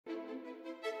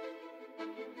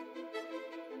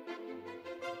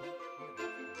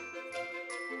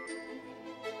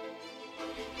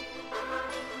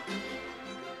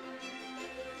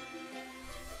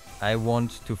I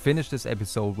want to finish this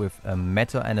episode with a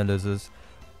meta-analysis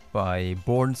by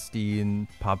Bornstein,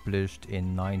 published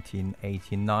in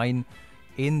 1989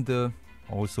 in the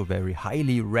also very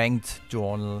highly ranked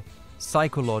journal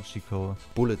Psychological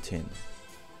Bulletin.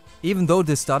 Even though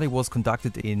this study was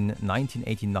conducted in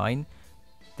 1989,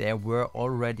 there were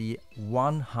already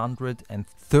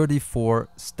 134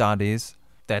 studies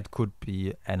that could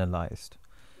be analyzed.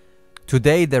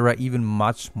 Today there are even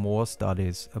much more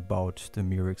studies about the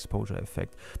mere exposure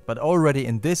effect, but already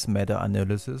in this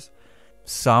meta-analysis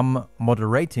some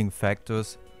moderating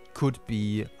factors could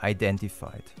be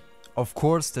identified. Of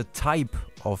course, the type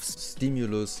of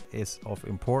stimulus is of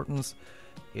importance.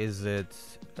 Is it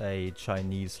a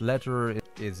Chinese letter?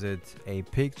 Is it a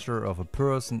picture of a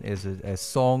person? Is it a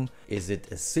song? Is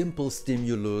it a simple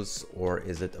stimulus or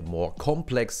is it a more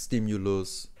complex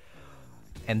stimulus?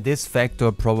 And this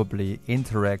factor probably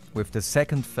interact with the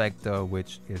second factor,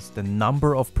 which is the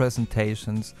number of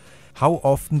presentations. How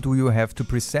often do you have to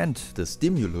present the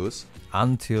stimulus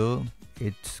until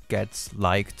it gets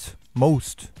liked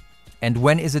most? And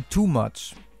when is it too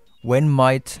much? When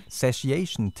might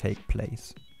satiation take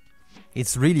place?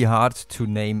 It's really hard to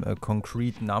name a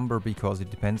concrete number because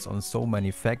it depends on so many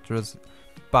factors.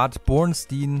 But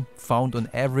Bornstein found on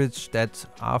average that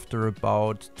after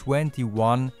about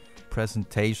 21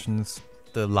 presentations,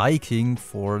 the liking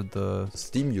for the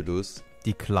stimulus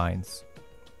declines.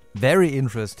 Very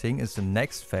interesting is the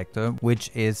next factor,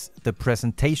 which is the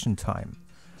presentation time.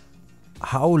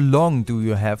 How long do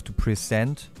you have to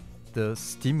present the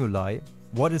stimuli?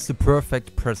 What is the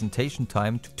perfect presentation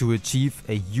time to achieve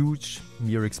a huge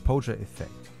mere exposure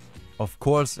effect? Of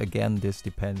course, again, this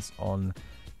depends on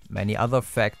many other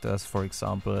factors. For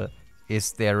example,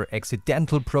 is there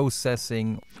accidental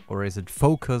processing or is it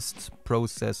focused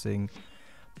processing?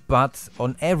 But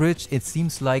on average, it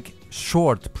seems like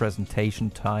short presentation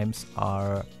times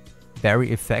are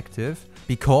very effective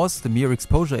because the mere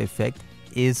exposure effect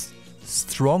is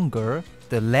stronger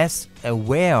the less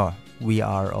aware we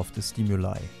are of the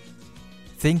stimuli.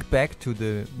 Think back to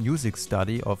the music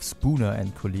study of Spooner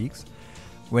and colleagues.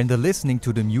 When the listening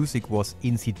to the music was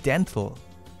incidental,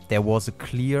 there was a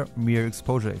clear mere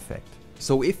exposure effect.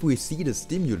 So if we see the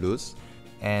stimulus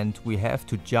and we have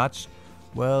to judge,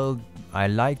 well, I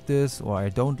like this or I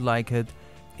don't like it,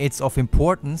 it's of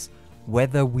importance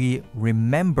whether we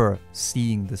remember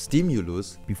seeing the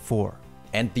stimulus before.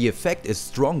 And the effect is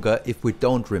stronger if we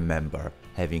don't remember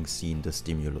having seen the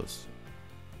stimulus.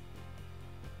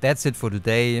 That's it for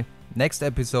today. Next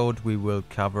episode we will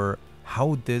cover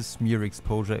how this mere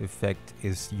exposure effect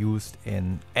is used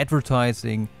in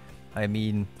advertising. I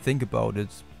mean, think about it.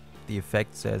 The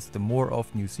effect says the more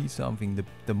often you see something,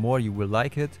 the more you will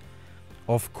like it.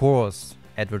 Of course,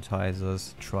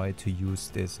 advertisers try to use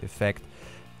this effect,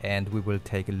 and we will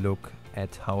take a look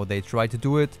at how they try to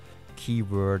do it.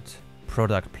 Keyword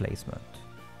product placement.